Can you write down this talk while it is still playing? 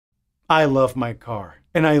I love my car,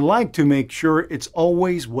 and I like to make sure it's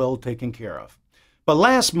always well taken care of. But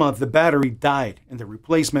last month, the battery died, and the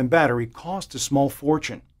replacement battery cost a small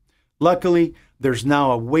fortune. Luckily, there's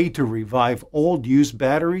now a way to revive old used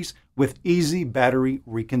batteries with EZ Battery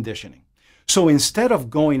Reconditioning. So instead of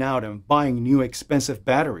going out and buying new expensive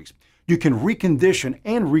batteries, you can recondition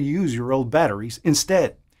and reuse your old batteries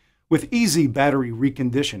instead. With EZ Battery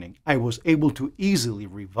Reconditioning, I was able to easily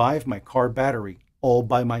revive my car battery all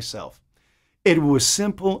by myself. It was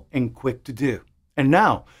simple and quick to do. And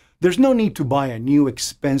now, there's no need to buy a new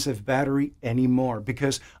expensive battery anymore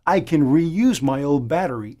because I can reuse my old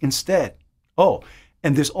battery instead. Oh,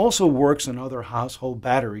 and this also works on other household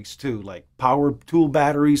batteries too, like power tool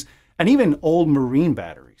batteries and even old marine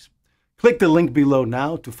batteries. Click the link below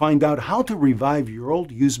now to find out how to revive your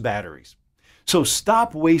old used batteries. So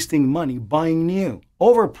stop wasting money buying new,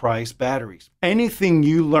 overpriced batteries. Anything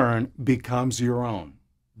you learn becomes your own.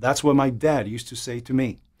 That's what my dad used to say to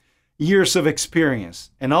me. Years of experience,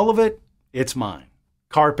 and all of it, it's mine.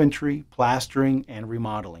 Carpentry, plastering, and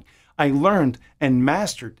remodeling. I learned and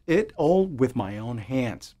mastered it all with my own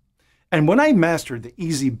hands. And when I mastered the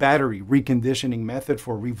EZ Battery Reconditioning method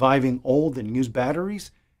for reviving old and used batteries,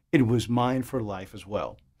 it was mine for life as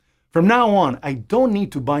well. From now on, I don't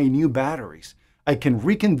need to buy new batteries. I can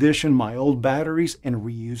recondition my old batteries and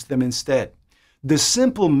reuse them instead. The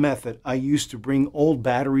simple method I use to bring old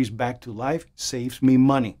batteries back to life saves me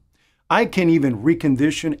money. I can even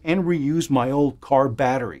recondition and reuse my old car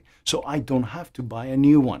battery, so I don't have to buy a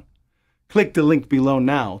new one. Click the link below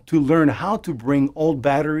now to learn how to bring old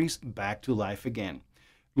batteries back to life again.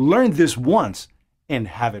 Learn this once and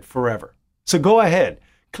have it forever. So go ahead,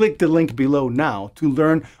 click the link below now to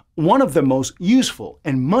learn one of the most useful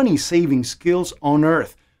and money-saving skills on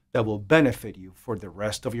earth that will benefit you for the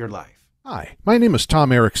rest of your life. Hi, my name is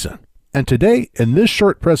Tom Erickson, and today in this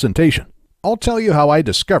short presentation, I'll tell you how I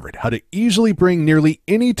discovered how to easily bring nearly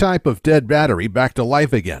any type of dead battery back to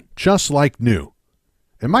life again, just like new.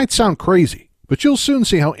 It might sound crazy, but you'll soon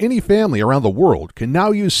see how any family around the world can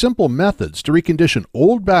now use simple methods to recondition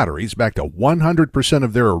old batteries back to 100%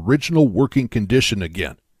 of their original working condition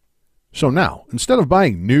again. So now, instead of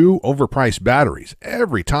buying new, overpriced batteries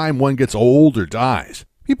every time one gets old or dies,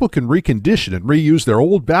 people can recondition and reuse their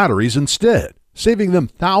old batteries instead, saving them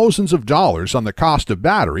thousands of dollars on the cost of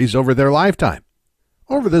batteries over their lifetime.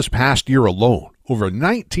 Over this past year alone, over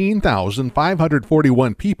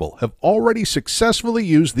 19,541 people have already successfully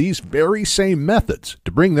used these very same methods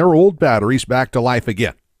to bring their old batteries back to life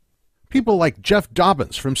again. People like Jeff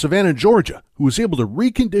Dobbins from Savannah, Georgia, who was able to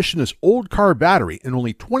recondition his old car battery in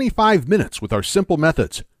only 25 minutes with our simple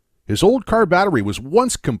methods. His old car battery was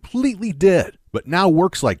once completely dead, but now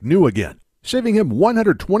works like new again, saving him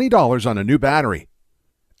 $120 on a new battery.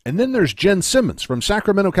 And then there's Jen Simmons from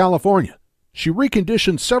Sacramento, California. She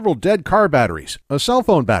reconditioned several dead car batteries, a cell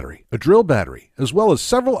phone battery, a drill battery, as well as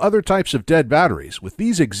several other types of dead batteries with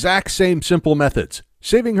these exact same simple methods,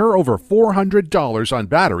 saving her over $400 on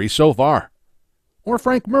batteries so far. Or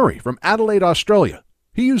Frank Murray from Adelaide, Australia.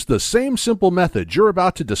 He used the same simple method you're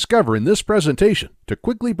about to discover in this presentation to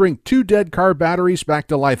quickly bring 2 dead car batteries back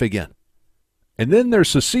to life again. And then there's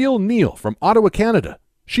Cecile Neal from Ottawa, Canada.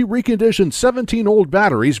 She reconditioned 17 old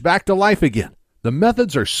batteries back to life again. The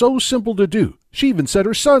methods are so simple to do, she even said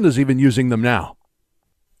her son is even using them now.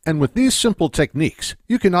 And with these simple techniques,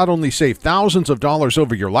 you can not only save thousands of dollars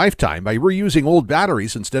over your lifetime by reusing old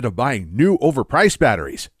batteries instead of buying new overpriced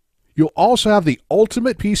batteries, you'll also have the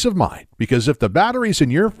ultimate peace of mind because if the batteries in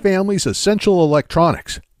your family's essential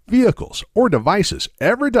electronics, vehicles, or devices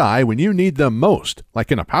ever die when you need them most,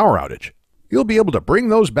 like in a power outage, you'll be able to bring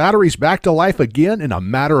those batteries back to life again in a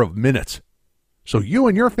matter of minutes. So you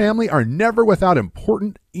and your family are never without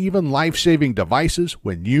important, even life-saving devices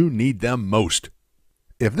when you need them most.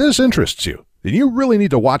 If this interests you, then you really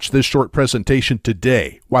need to watch this short presentation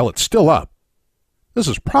today while it's still up. This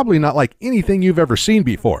is probably not like anything you've ever seen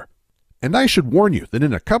before. And I should warn you that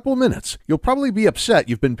in a couple minutes, you'll probably be upset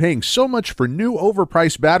you've been paying so much for new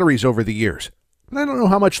overpriced batteries over the years. But I don't know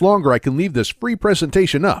how much longer I can leave this free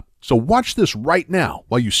presentation up, so watch this right now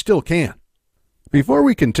while you still can. Before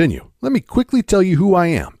we continue, let me quickly tell you who I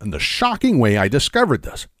am and the shocking way I discovered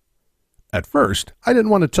this. At first, I didn't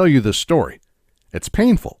want to tell you this story. It's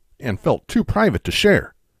painful and felt too private to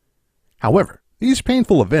share. However, these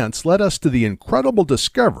painful events led us to the incredible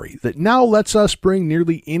discovery that now lets us bring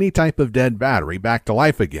nearly any type of dead battery back to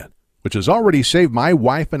life again, which has already saved my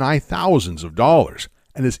wife and I thousands of dollars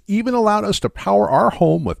and has even allowed us to power our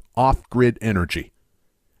home with off-grid energy.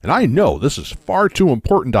 And I know this is far too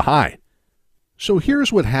important to hide. So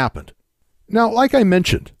here's what happened. Now, like I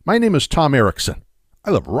mentioned, my name is Tom Erickson.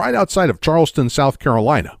 I live right outside of Charleston, South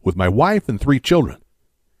Carolina, with my wife and 3 children.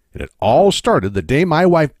 And it all started the day my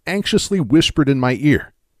wife anxiously whispered in my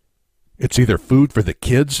ear, "It's either food for the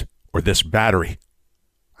kids or this battery."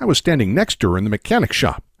 I was standing next to her in the mechanic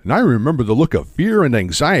shop, and I remember the look of fear and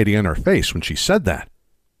anxiety on her face when she said that.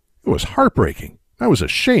 It was heartbreaking. I was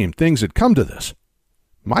ashamed things had come to this.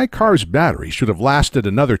 My car's battery should have lasted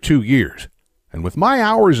another 2 years, and with my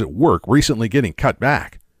hours at work recently getting cut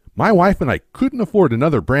back, my wife and I couldn't afford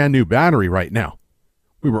another brand new battery right now.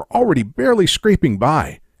 We were already barely scraping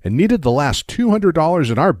by and needed the last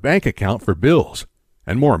 $200 in our bank account for bills,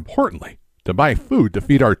 and more importantly, to buy food to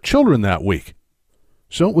feed our children that week.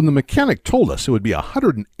 So when the mechanic told us it would be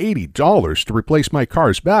 $180 to replace my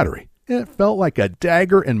car's battery, it felt like a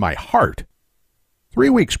dagger in my heart. 3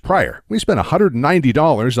 weeks prior, we spent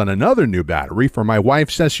 $190 on another new battery for my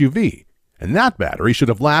wife's SUV, and that battery should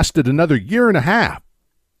have lasted another year and a half.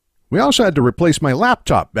 We also had to replace my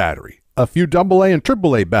laptop battery, a few AA and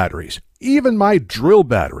AAA batteries, even my drill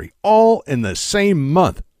battery, all in the same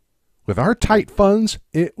month. With our tight funds,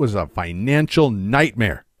 it was a financial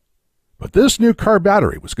nightmare. But this new car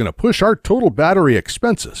battery was going to push our total battery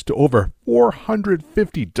expenses to over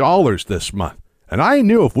 $450 this month. And I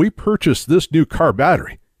knew if we purchased this new car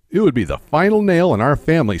battery, it would be the final nail in our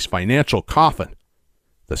family's financial coffin.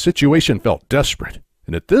 The situation felt desperate,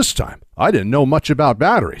 and at this time, I didn't know much about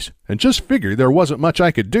batteries and just figured there wasn't much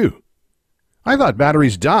I could do. I thought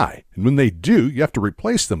batteries die, and when they do, you have to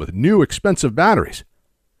replace them with new expensive batteries.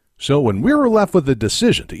 So when we were left with the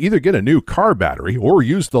decision to either get a new car battery or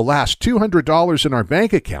use the last $200 in our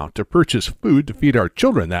bank account to purchase food to feed our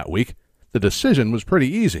children that week, the decision was pretty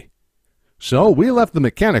easy. So we left the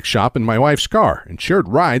mechanic shop in my wife's car and shared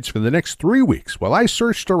rides for the next 3 weeks while I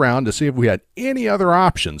searched around to see if we had any other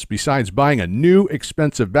options besides buying a new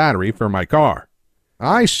expensive battery for my car.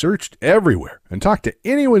 I searched everywhere and talked to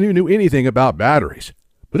anyone who knew anything about batteries,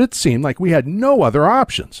 but it seemed like we had no other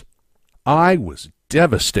options. I was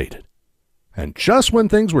devastated. And just when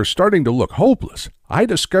things were starting to look hopeless, I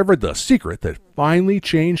discovered the secret that finally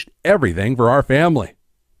changed everything for our family.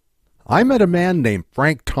 I met a man named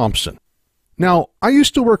Frank Thompson. Now, I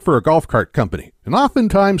used to work for a golf cart company, and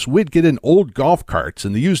oftentimes we'd get in old golf carts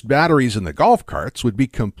and the used batteries in the golf carts would be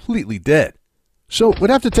completely dead. So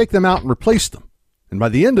we'd have to take them out and replace them. And by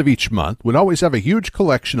the end of each month, we'd always have a huge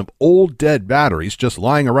collection of old dead batteries just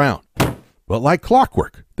lying around. But like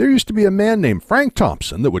clockwork, there used to be a man named Frank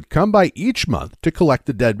Thompson that would come by each month to collect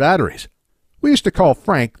the dead batteries. We used to call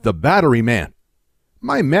Frank the Battery Man.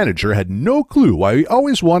 My manager had no clue why we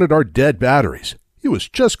always wanted our dead batteries. He was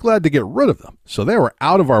just glad to get rid of them, so they were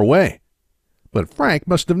out of our way. But Frank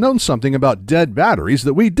must have known something about dead batteries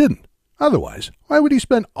that we didn't. Otherwise, why would he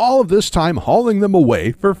spend all of this time hauling them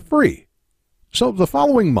away for free? So the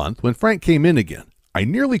following month, when Frank came in again, I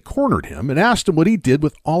nearly cornered him and asked him what he did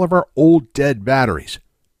with all of our old dead batteries.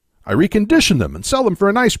 "I recondition them and sell them for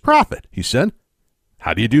a nice profit," he said.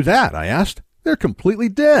 "How do you do that?" I asked. "They're completely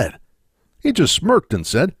dead." He just smirked and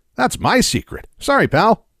said, "That's my secret. Sorry,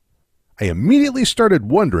 pal." I immediately started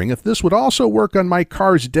wondering if this would also work on my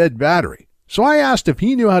car's dead battery, so I asked if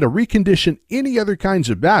he knew how to recondition any other kinds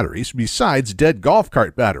of batteries besides dead golf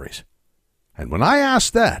cart batteries. And when I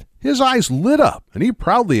asked that, his eyes lit up and he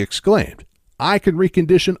proudly exclaimed, "I can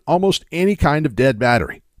recondition almost any kind of dead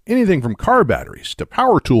battery. Anything from car batteries to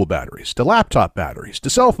power tool batteries to laptop batteries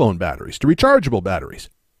to cell phone batteries to rechargeable batteries.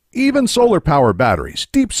 Even solar power batteries,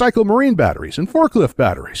 deep cycle marine batteries, and forklift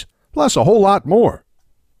batteries, plus a whole lot more."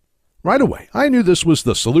 Right away, I knew this was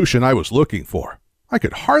the solution I was looking for. I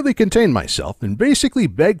could hardly contain myself and basically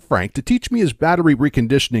begged Frank to teach me his battery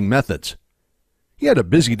reconditioning methods. He had a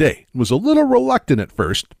busy day and was a little reluctant at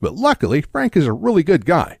first, but luckily Frank is a really good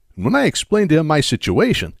guy, and when I explained to him my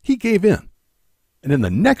situation, he gave in. And in the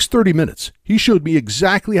next 30 minutes, he showed me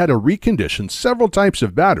exactly how to recondition several types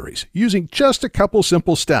of batteries using just a couple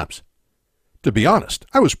simple steps. To be honest,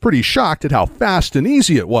 I was pretty shocked at how fast and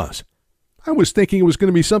easy it was. I was thinking it was going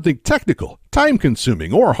to be something technical,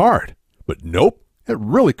 time-consuming, or hard. But nope, it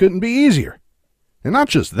really couldn't be easier. And not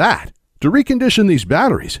just that. To recondition these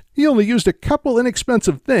batteries, he only used a couple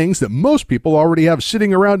inexpensive things that most people already have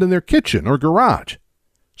sitting around in their kitchen or garage.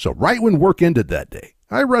 So right when work ended that day,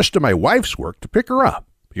 I rushed to my wife's work to pick her up,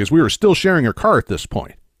 because we were still sharing a car at this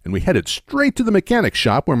point, and we headed straight to the mechanic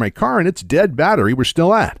shop where my car and its dead battery were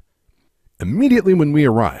still at. Immediately when we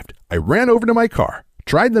arrived, I ran over to my car,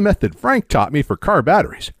 tried the method Frank taught me for car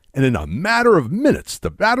batteries, and in a matter of minutes,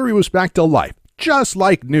 the battery was back to life, just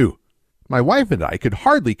like new. My wife and I could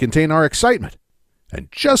hardly contain our excitement. And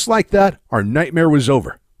just like that, our nightmare was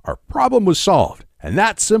over. Our problem was solved, and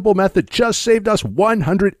that simple method just saved us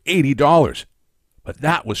 $180. But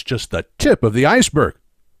that was just the tip of the iceberg,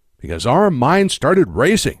 because our minds started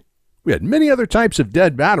racing. We had many other types of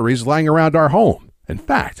dead batteries lying around our home. In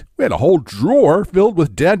fact, we had a whole drawer filled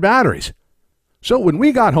with dead batteries. So when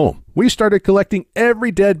we got home, we started collecting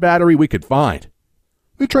every dead battery we could find.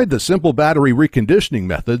 We tried the simple battery reconditioning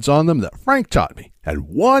methods on them that Frank taught me, and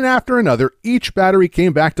one after another, each battery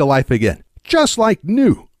came back to life again, just like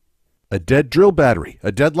new. A dead drill battery,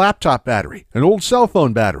 a dead laptop battery, an old cell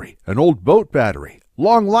phone battery, an old boat battery,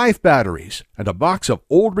 long life batteries, and a box of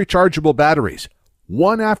old rechargeable batteries.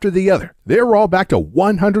 One after the other, they were all back to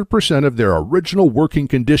 100% of their original working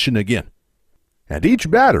condition again. And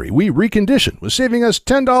each battery we reconditioned was saving us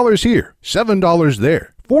 $10 here, $7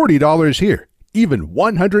 there, $40 here, even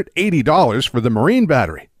 $180 for the marine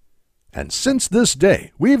battery. And since this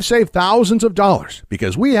day, we've saved thousands of dollars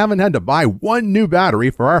because we haven't had to buy one new battery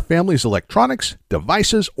for our family's electronics,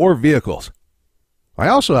 devices, or vehicles. I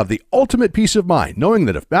also have the ultimate peace of mind knowing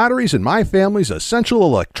that if batteries in my family's essential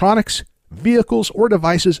electronics, vehicles, or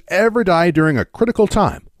devices ever die during a critical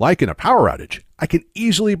time, like in a power outage, I can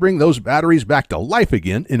easily bring those batteries back to life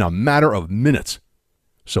again in a matter of minutes.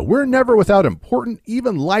 So we're never without important,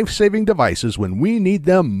 even life-saving devices when we need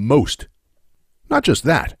them most. Not just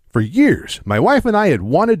that. For years, my wife and I had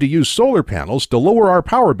wanted to use solar panels to lower our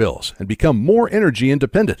power bills and become more energy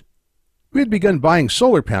independent. We had begun buying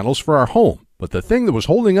solar panels for our home, but the thing that was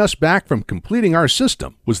holding us back from completing our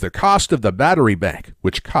system was the cost of the battery bank,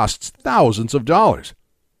 which costs thousands of dollars.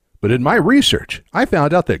 But in my research, I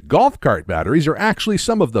found out that golf cart batteries are actually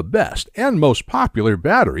some of the best and most popular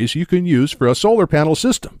batteries you can use for a solar panel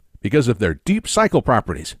system because of their deep cycle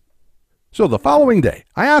properties. So the following day,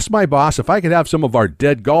 I asked my boss if I could have some of our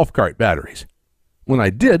dead golf cart batteries. When I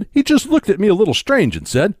did, he just looked at me a little strange and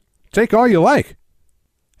said, "Take all you like."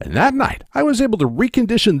 And that night, I was able to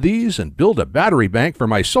recondition these and build a battery bank for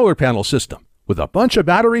my solar panel system with a bunch of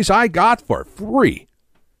batteries I got for free.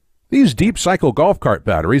 These deep cycle golf cart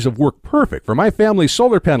batteries have worked perfect for my family's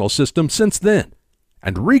solar panel system since then.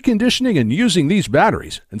 And reconditioning and using these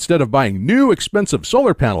batteries, instead of buying new expensive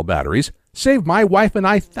solar panel batteries, saved my wife and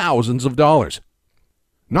I thousands of dollars.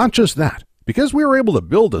 Not just that, because we were able to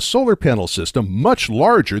build a solar panel system much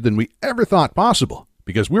larger than we ever thought possible,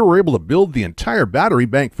 because we were able to build the entire battery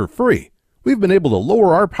bank for free, we've been able to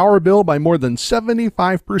lower our power bill by more than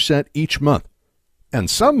 75% each month. And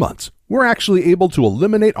some months, we're actually able to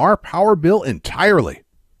eliminate our power bill entirely.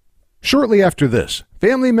 Shortly after this,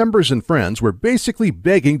 family members and friends were basically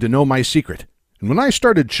begging to know my secret. And when I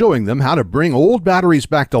started showing them how to bring old batteries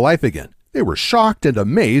back to life again, they were shocked and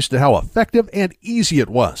amazed at how effective and easy it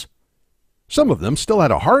was. Some of them still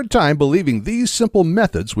had a hard time believing these simple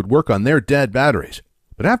methods would work on their dead batteries.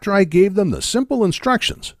 But after I gave them the simple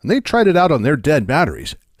instructions and they tried it out on their dead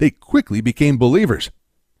batteries, they quickly became believers.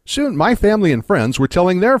 Soon my family and friends were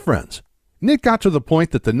telling their friends. And it got to the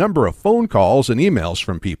point that the number of phone calls and emails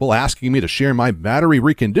from people asking me to share my battery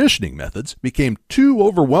reconditioning methods became too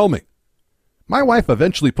overwhelming. My wife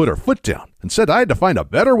eventually put her foot down and said I had to find a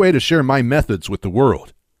better way to share my methods with the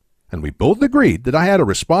world. And we both agreed that I had a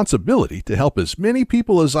responsibility to help as many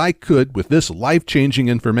people as I could with this life-changing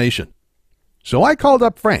information. So I called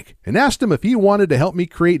up Frank and asked him if he wanted to help me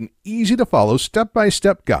create an easy-to-follow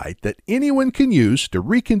step-by-step guide that anyone can use to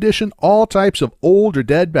recondition all types of old or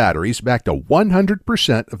dead batteries back to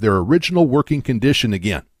 100% of their original working condition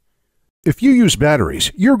again. If you use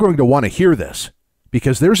batteries, you're going to want to hear this,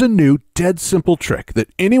 because there's a new, dead simple trick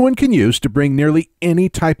that anyone can use to bring nearly any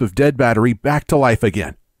type of dead battery back to life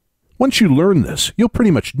again. Once you learn this, you'll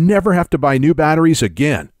pretty much never have to buy new batteries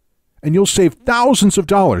again. And you'll save thousands of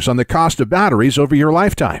dollars on the cost of batteries over your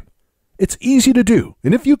lifetime. It's easy to do,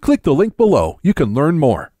 and if you click the link below, you can learn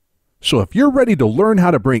more. So if you're ready to learn how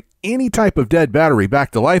to bring any type of dead battery back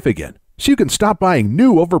to life again, so you can stop buying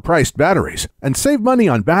new overpriced batteries and save money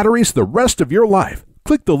on batteries the rest of your life,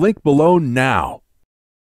 click the link below now.